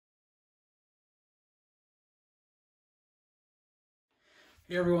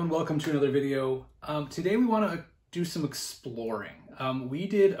Hey everyone, welcome to another video. Today we want to do some exploring. We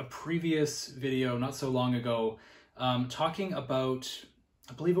did a previous video not so long ago talking about,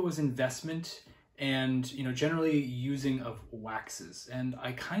 I believe it was investment and generally using of waxes. And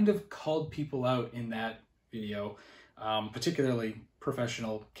I kind of called people out in that video, particularly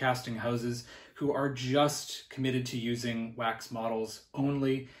professional casting houses who are just committed to using wax models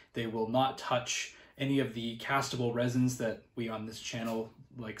only. They will not touch any of the castable resins that we on this channel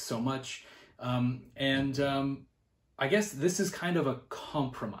like so much. I guess this is kind of a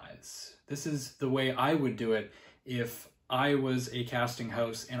compromise. This is the way I would do it if I was a casting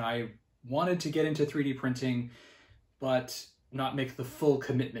house and I wanted to get into 3D printing, but not make the full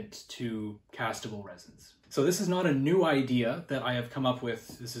commitment to castable resins. So this is not a new idea that I have come up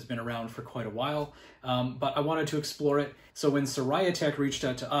with. This has been around for quite a while, but I wanted to explore it. So when Siraya Tech reached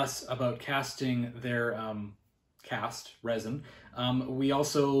out to us about casting their cast resin, we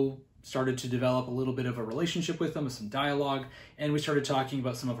also started to develop a little bit of a relationship with them, with some dialogue, and we started talking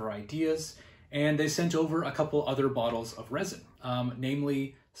about some of our ideas, and they sent over a couple other bottles of resin,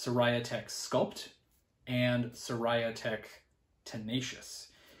 namely Siraya Tech Sculpt and Siraya Tech Tenacious.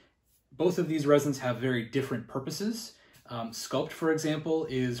 Both of these resins have very different purposes. Sculpt, for example,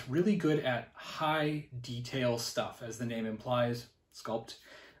 is really good at high detail stuff, as the name implies, sculpt.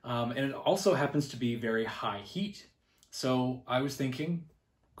 And it also happens to be very high heat. So I was thinking,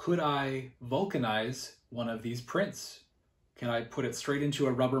 could I vulcanize one of these prints? Can I put it straight into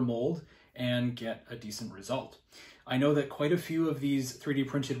a rubber mold and get a decent result? I know that quite a few of these 3D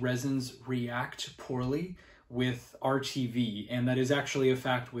printed resins react poorly with RTV, and that is actually a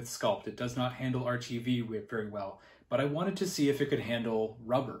fact with Sculpt. It does not handle RTV very well, but I wanted to see if it could handle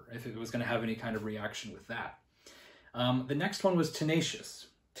rubber, if it was going to have any kind of reaction with that. The next one was Tenacious.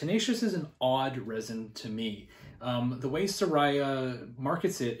 Tenacious is an odd resin to me. The way Siraya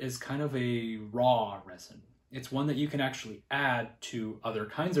markets it is kind of a raw resin. It's one that you can actually add to other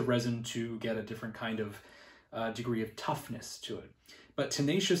kinds of resin to get a different kind of degree of toughness to it. But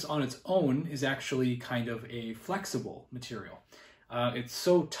Tenacious on its own is actually kind of a flexible material. It's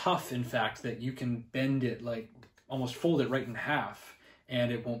so tough, in fact, that you can bend it, like almost fold it right in half,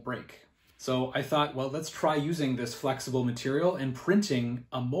 and it won't break. So I thought, well, let's try using this flexible material and printing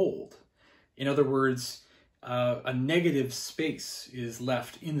a mold. In other words, a negative space is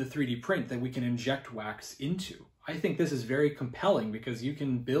left in the 3D print that we can inject wax into. I think this is very compelling because you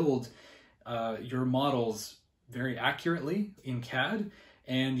can build your models very accurately in CAD,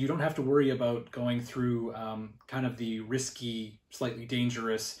 and you don't have to worry about going through kind of the risky, slightly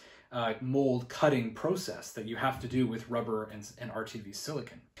dangerous mold cutting process that you have to do with rubber and RTV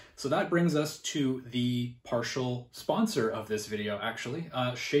silicon. So that brings us to the partial sponsor of this video, actually,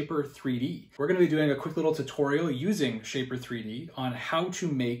 Shapr3D. We're going to be doing a quick little tutorial using Shapr3D on how to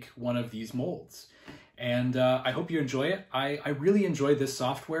make one of these molds. And I hope you enjoy it. I really enjoy this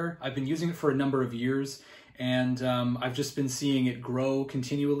software. I've been using it for a number of years, and I've just been seeing it grow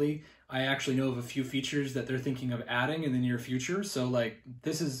continually. I actually know of a few features that they're thinking of adding in the near future. So like,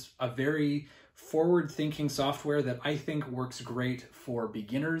 this is a very forward-thinking software that I think works great for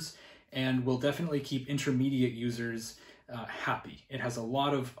beginners and will definitely keep intermediate users happy. It has a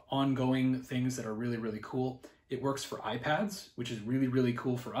lot of ongoing things that are really, really cool. It works for iPads, which is really, really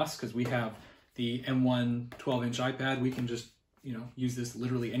cool for us because we have the M1 12-inch iPad. We can just, use this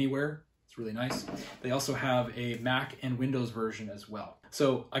literally anywhere. It's really nice. They also have a Mac and Windows version as well.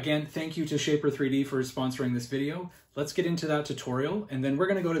 So again, thank you to Shapr3D for sponsoring this video. Let's get into that tutorial, and then we're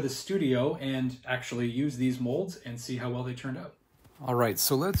going to go to the studio and actually use these molds and see how well they turned out. All right,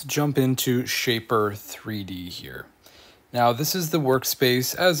 so let's jump into Shapr3D here. Now, this is the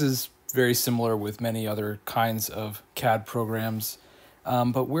workspace, as is very similar with many other kinds of CAD programs,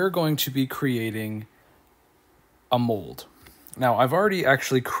 but we're going to be creating a mold. Now, I've already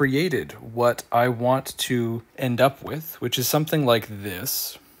actually created what I want to end up with, which is something like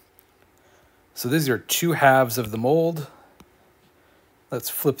this. So these are two halves of the mold. Let's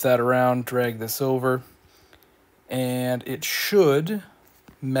flip that around, drag this over, and it should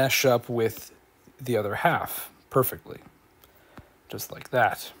mesh up with the other half perfectly, just like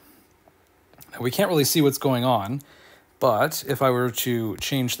that. Now, we can't really see what's going on, but if I were to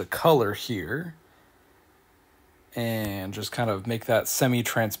change the color here, and just kind of make that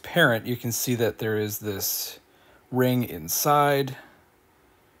semi-transparent, you can see that there is this ring inside.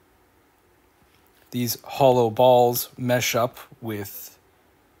 These hollow balls mesh up with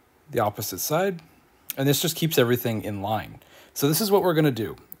the opposite side, and this just keeps everything in line. So this is what we're going to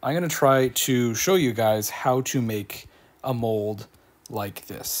do. I'm going to try to show you guys how to make a mold like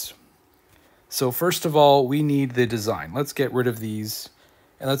this. So first of all, we need the design. Let's get rid of these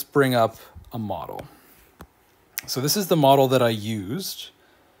And let's bring up a model. So this is the model that I used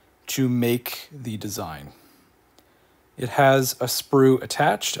to make the design. It has a sprue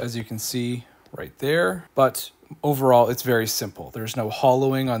attached, as you can see right there, but overall it's very simple. There's no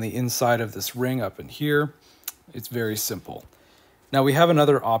hollowing on the inside of this ring up in here. It's very simple. Now we have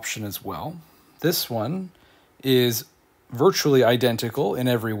another option as well. This one is virtually identical in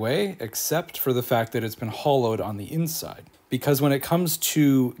every way, except for the fact that it's been hollowed on the inside. Because when it comes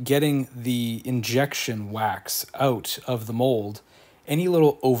to getting the injection wax out of the mold, any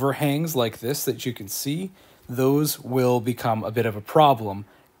little overhangs like this that you can see, those will become a bit of a problem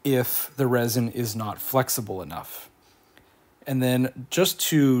if the resin is not flexible enough. And then just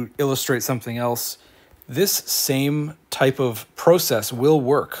to illustrate something else, this same type of process will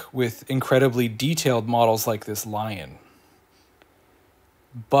work with incredibly detailed models like this lion.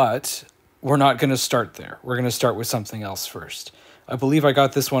 But we're not going to start there. We're going to start with something else first. I believe I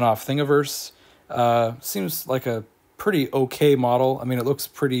got this one off Thingiverse. Seems like a pretty okay model. I mean, it looks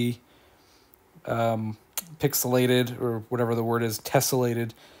pretty pixelated, or whatever the word is,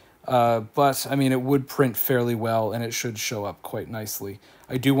 tessellated. But, I mean, it would print fairly well, and it should show up quite nicely.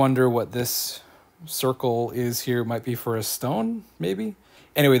 I do wonder what this circle is here. Might be for a stone, maybe?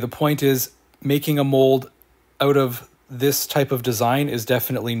 Anyway, the point is, making a mold out of this type of design is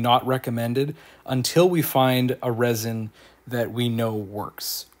definitely not recommended until we find a resin that we know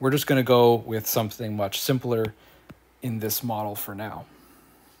works. We're just going to go with something much simpler in this model for now.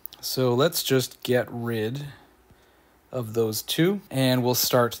 So let's just get rid of those two and we'll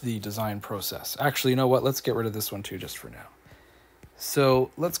start the design process. Actually, you know what? Let's get rid of this one too just for now.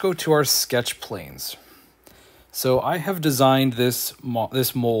 So let's go to our sketch planes. So I have designed this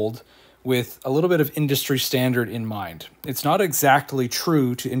mold with a little bit of industry standard in mind. It's not exactly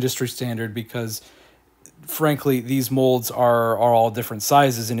true to industry standard because, frankly, these molds are all different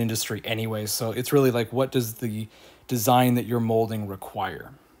sizes in industry anyway, so it's really like, what does the design that you're molding require?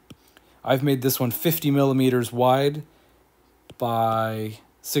 I've made this one 50 millimeters wide by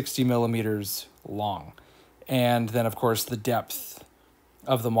 60 millimeters long. And then, of course, the depth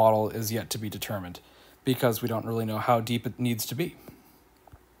of the model is yet to be determined because we don't really know how deep it needs to be.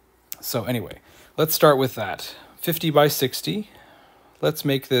 So anyway, let's start with that. 50 by 60. Let's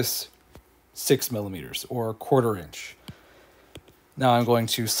make this 6 millimeters or 1/4 inch. Now I'm going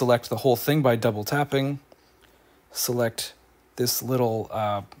to select the whole thing by double tapping. Select this little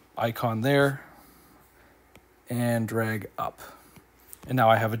icon there and drag up. And now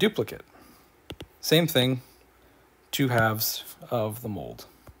I have a duplicate. Same thing, 2 halves of the mold.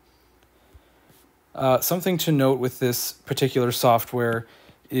 Something to note with this particular software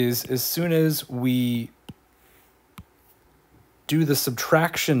is as soon as we do the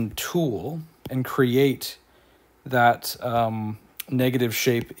subtraction tool and create that negative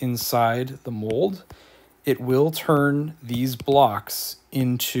shape inside the mold, it will turn these blocks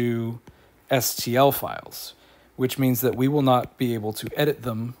into STL files, which means that we will not be able to edit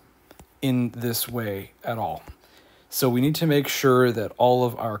them in this way at all. So we need to make sure that all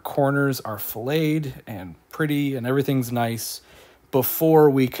of our corners are filleted and pretty and everything's nice before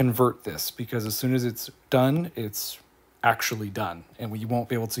we convert this, because as soon as it's done, it's actually done, and you won't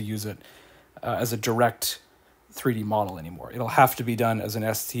be able to use it as a direct 3D model anymore. It'll have to be done as an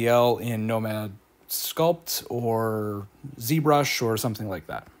STL in Nomad Sculpt or ZBrush or something like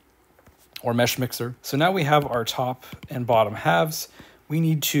that, or Mesh Mixer. So now we have our top and bottom halves. We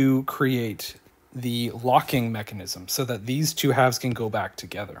need to create the locking mechanism so that these 2 halves can go back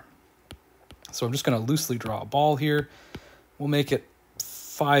together. So I'm just going to loosely draw a ball here. We'll make it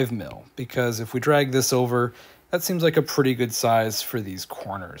 5 mil, because if we drag this over, that seems like a pretty good size for these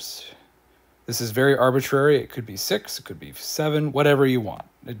corners. This is very arbitrary. It could be 6, it could be 7, whatever you want.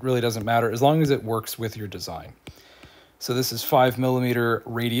 It really doesn't matter as long as it works with your design. So this is 5 millimeter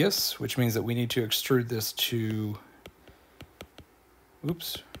radius, which means that we need to extrude this to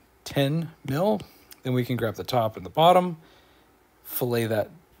 10 mil. Then we can grab the top and the bottom, fillet that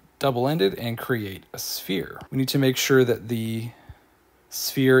double-ended, and create a sphere. We need to make sure that the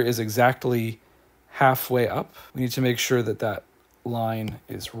sphere is exactly halfway up. We need to make sure that that line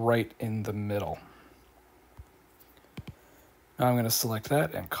is right in the middle. Now I'm going to select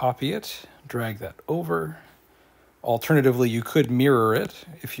that and copy it, drag that over. Alternatively, you could mirror it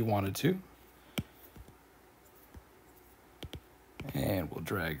if you wanted to. And we'll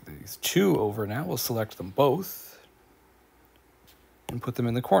drag these 2 over now. We'll select them both and put them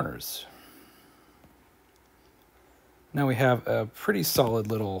in the corners. Now we have a pretty solid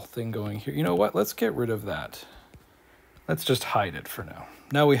little thing going here. You know what? Let's get rid of that. Let's just hide it for now.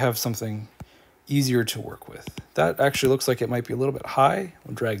 Now we have something easier to work with. That actually looks like it might be a little bit high.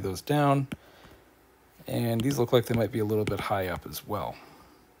 We'll drag those down. And these look like they might be a little bit high up as well.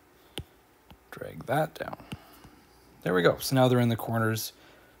 Drag that down. There we go. So now they're in the corners.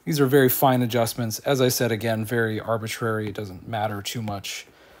 These are very fine adjustments. As I said, again, very arbitrary. It doesn't matter too much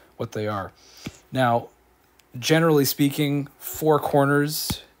what they are. Now, generally speaking, 4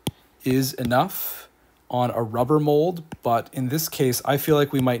 corners is enough on a rubber mold, but in this case, I feel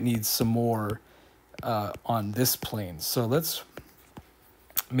like we might need some more on this plane. So let's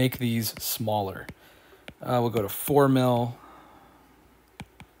make these smaller. We'll go to 4 mil,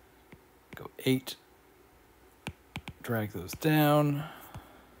 go 8, drag those down.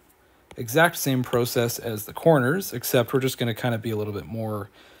 Exact same process as the corners, except we're just going to kind of be a little bit more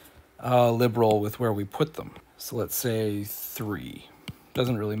liberal with where we put them. So let's say 3.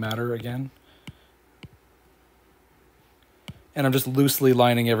 Doesn't really matter again. And I'm just loosely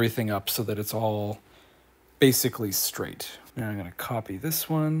lining everything up so that it's all basically straight. Now I'm going to copy this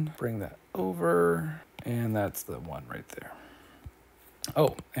one, bring that over, and that's the one right there.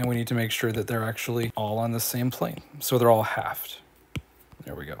 Oh, and we need to make sure that they're actually all on the same plane. So they're all halved.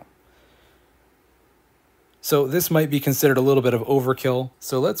 There we go. So this might be considered a little bit of overkill.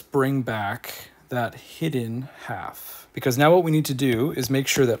 So let's bring back that hidden half, because now what we need to do is make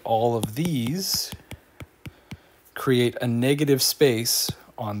sure that all of these create a negative space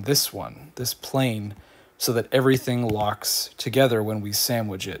on this one, this plane, so that everything locks together when we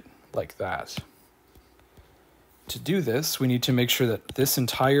sandwich it like that. To do this, we need to make sure that this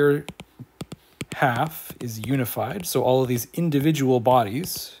entire half is unified, so all of these individual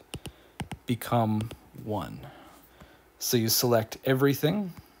bodies become one. So you select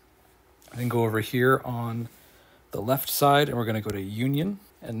everything, then go over here on the left side, and we're going to go to Union.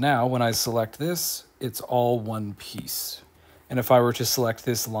 And now when I select this, it's all one piece. And if I were to select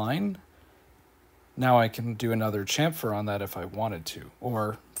this line, now I can do another chamfer on that if I wanted to,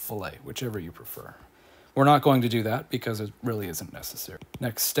 or fillet, whichever you prefer. We're not going to do that because it really isn't necessary.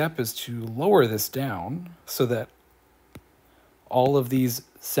 Next step is to lower this down so that all of these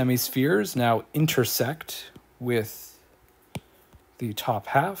semi-spheres now intersect with the top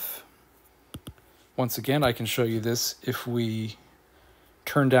half. Once again, I can show you this. If we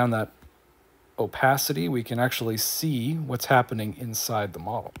turn down that opacity, we can actually see what's happening inside the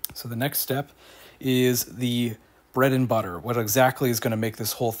model. So the next step is the bread and butter. What exactly is going to make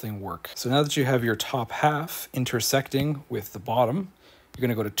this whole thing work? So now that you have your top half intersecting with the bottom, you're going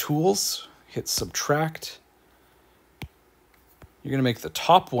to go to Tools, hit Subtract. You're going to make the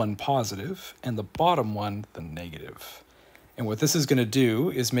top one positive and the bottom one the negative. And what this is going to do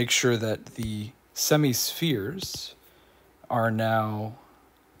is make sure that the semi-spheres are now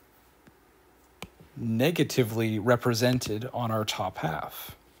negatively represented on our top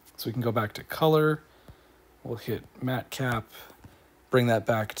half. So we can go back to color, we'll hit matte cap, bring that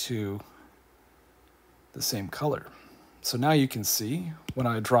back to the same color. So now you can see when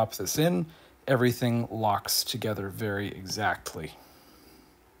I drop this in, everything locks together very exactly.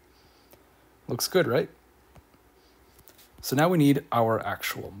 Looks good, right? So now we need our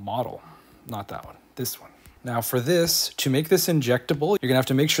actual model, not that one, this one. Now for this, to make this injectable, you're gonna have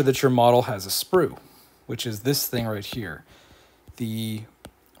to make sure that your model has a sprue, which is this thing right here. The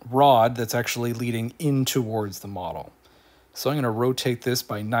rod that's actually leading in towards the model. So I'm going to rotate this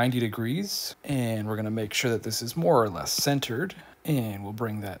by 90 degrees, and we're going to make sure that this is more or less centered, and we'll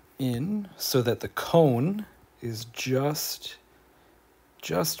bring that in so that the cone is just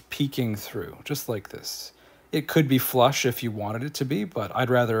peeking through, just like this. It could be flush if you wanted it to be, but I'd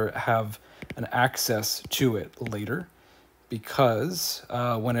rather have an access to it later, because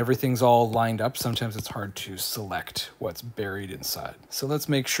when everything's all lined up, sometimes it's hard to select what's buried inside. So let's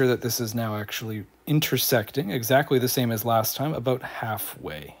make sure that this is now actually intersecting exactly the same as last time, about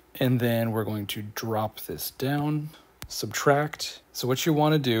halfway. And then we're going to drop this down, subtract. So what you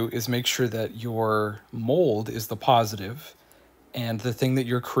want to do is make sure that your mold is the positive and the thing that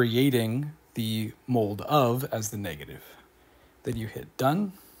you're creating the mold of as the negative. Then you hit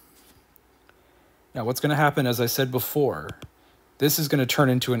done. Now what's going to happen, as I said before, this is going to turn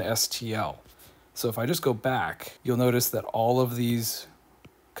into an STL. So if I just go back, you'll notice that all of these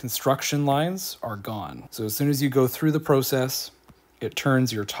construction lines are gone. So as soon as you go through the process, it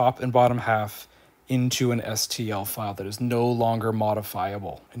turns your top and bottom half into an STL file that is no longer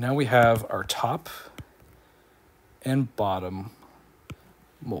modifiable. And now we have our top and bottom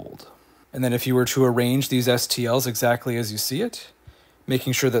mold. And then if you were to arrange these STLs exactly as you see it,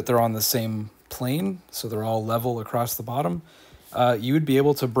 making sure that they're on the same plane, so they're all level across the bottom, you would be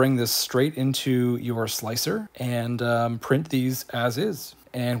able to bring this straight into your slicer and print these as is.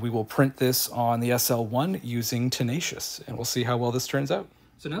 and we will print this on the SL1 using Tenacious, and we'll see how well this turns out.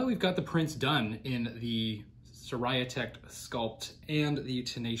 So now that we've got the prints done in the Siraya Sculpt and the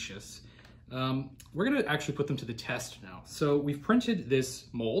Tenacious, we're gonna actually put them to the test now. So we've printed this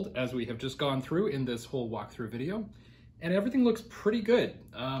mold as we have just gone through in this whole walkthrough video, and everything looks pretty good.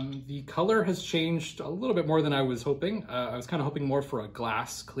 The color has changed a little bit more than I was hoping. I was kind of hoping more for a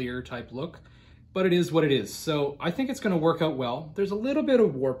glass clear type look, but it is what it is. So I think it's gonna work out well. There's a little bit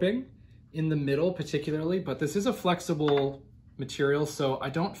of warping in the middle particularly, but this is a flexible material, so I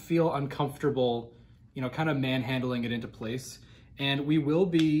don't feel uncomfortable, you know, kind of manhandling it into place. And we will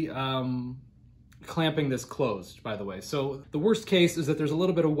be clamping this closed, by the way. So the worst case is that there's a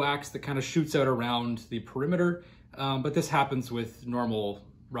little bit of wax that kind of shoots out around the perimeter, but this happens with normal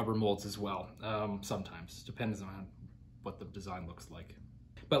rubber molds as well, sometimes, depends on what the design looks like.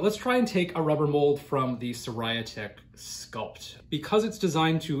 But let's try and take a rubber mold from the Siraya Sculpt. Because it's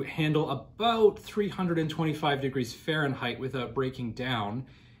designed to handle about 325 degrees Fahrenheit without breaking down,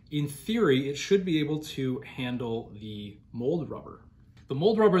 in theory, it should be able to handle the mold rubber. The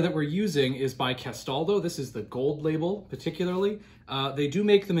mold rubber that we're using is by Castaldo. This is the gold label particularly. They do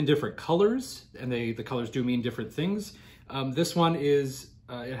make them in different colors, and the colors do mean different things. This one is,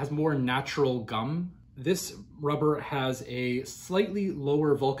 it has more natural gum. This rubber has a slightly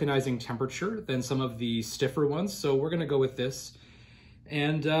lower vulcanizing temperature than some of the stiffer ones, so we're gonna go with this.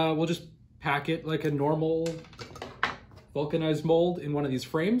 And we'll just pack it like a normal vulcanized mold in one of these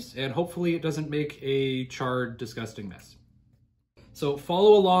frames, and hopefully it doesn't make a charred, disgusting mess. So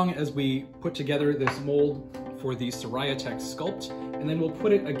follow along as we put together this mold for the Siraya Sculpt, and then we'll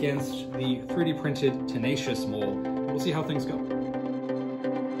put it against the 3D printed Tenacious mold, and we'll see how things go.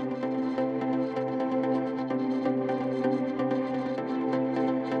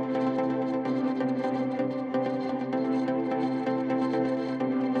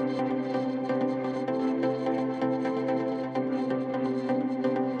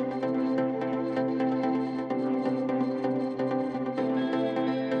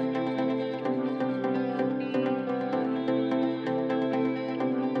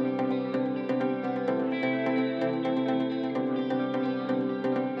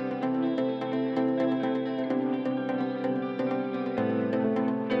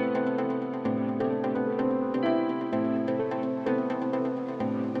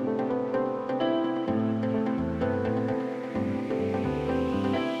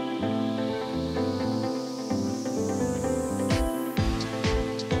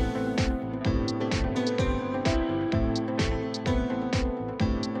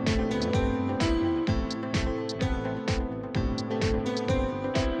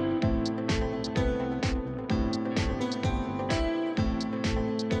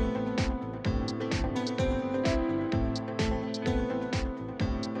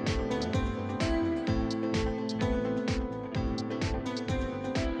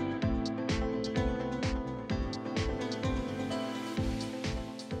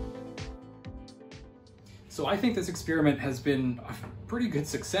 So I think this experiment has been a pretty good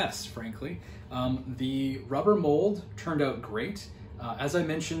success, frankly. The rubber mold turned out great. As I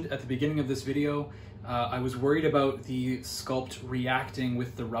mentioned at the beginning of this video, I was worried about the sculpt reacting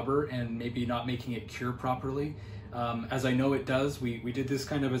with the rubber and maybe not making it cure properly. As I know it does, we did this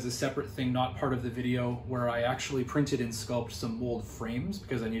kind of as a separate thing, not part of the video, where I actually printed in Sculpt some mold frames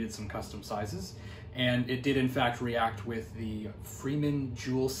because I needed some custom sizes. And it did in fact react with the Freeman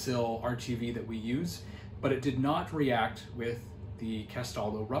Jewel Sill RTV that we use, but it did not react with the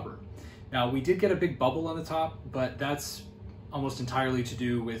Castaldo rubber. Now we did get a big bubble on the top, but that's almost entirely to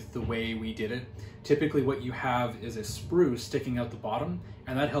do with the way we did it. Typically what you have is a sprue sticking out the bottom,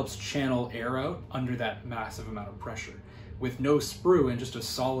 and that helps channel air out under that massive amount of pressure. With no sprue and just a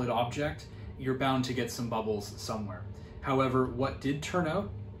solid object, you're bound to get some bubbles somewhere. However, what did turn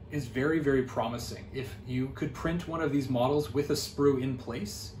out is very, very promising. If you could print one of these models with a sprue in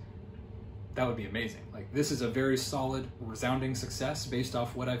place, that would be amazing. Like, this is a very solid, resounding success based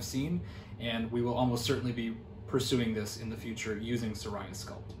off what I've seen, and we will almost certainly be pursuing this in the future using Siraya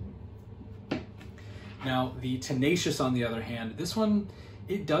Sculpt. Now, the Tenacious, on the other hand, this one,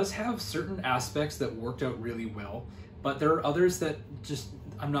 it does have certain aspects that worked out really well, but there are others that just,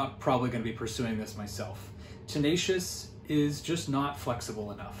 I'm not probably going to be pursuing this myself. Tenacious is just not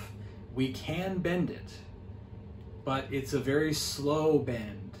flexible enough. We can bend it, but it's a very slow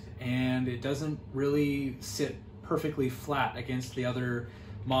bend, and it doesn't really sit perfectly flat against the other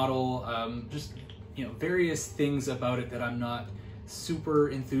model. Just, you know, various things about it that I'm not super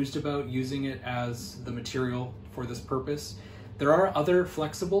enthused about using it as the material for this purpose. There are other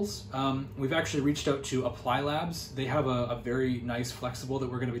flexibles. We've actually reached out to Apply Labs. They have a very nice flexible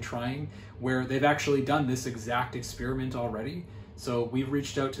that we're going to be trying where they've actually done this exact experiment already. So we've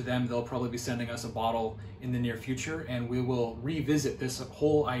reached out to them. They'll probably be sending us a bottle in the near future, and we will revisit this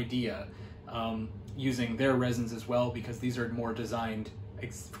whole idea using their resins as well, because these are more designed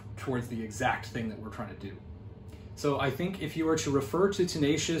towards the exact thing that we're trying to do. So I think if you were to refer to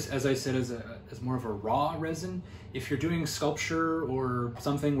Tenacious, as I said, as more of a raw resin, if you're doing sculpture or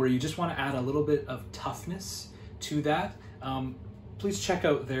something where you just want to add a little bit of toughness to that, please check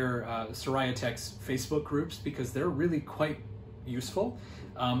out their Siraya Tech's Facebook groups, because they're really quite useful.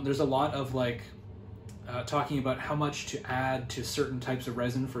 There's a lot of like talking about how much to add to certain types of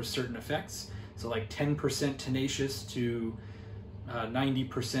resin for certain effects. So like 10% Tenacious to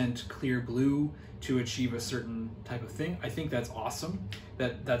 90% clear blue to achieve a certain type of thing. I think that's awesome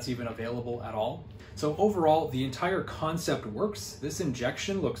that that's even available at all. So overall, the entire concept works. This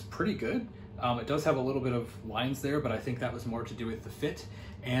injection looks pretty good. It does have a little bit of lines there, but I think that was more to do with the fit.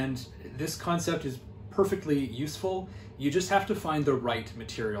 And this concept is perfectly useful. You just have to find the right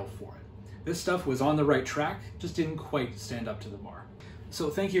material for it. This stuff was on the right track, just didn't quite stand up to the mark. So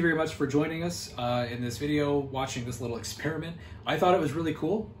thank you very much for joining us in this video, watching this little experiment. I thought it was really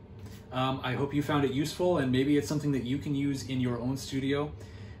cool. I hope you found it useful, and maybe it's something that you can use in your own studio.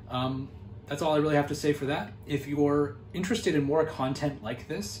 That's all I really have to say for that. If you're interested in more content like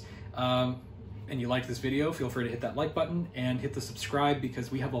this, and you like this video, feel free to hit that like button and hit the subscribe, because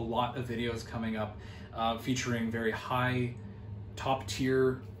we have a lot of videos coming up featuring very high, top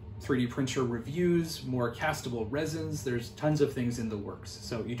tier 3D printer reviews, more castable resins. There's tons of things in the works,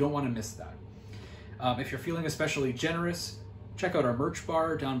 so you don't want to miss that. If you're feeling especially generous, check out our merch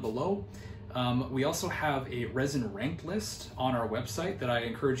bar down below. We also have a resin ranked list on our website that I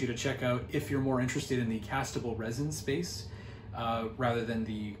encourage you to check out if you're more interested in the castable resin space rather than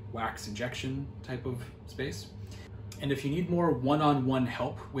the wax injection type of space. And if you need more one-on-one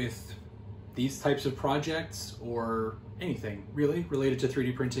help with these types of projects, or anything really related to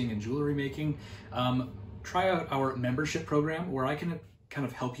 3D printing and jewelry making, try out our membership program, where I can kind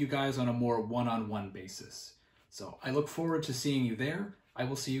of help you guys on a more one-on-one basis. So I look forward to seeing you there. I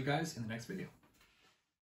will see you guys in the next video.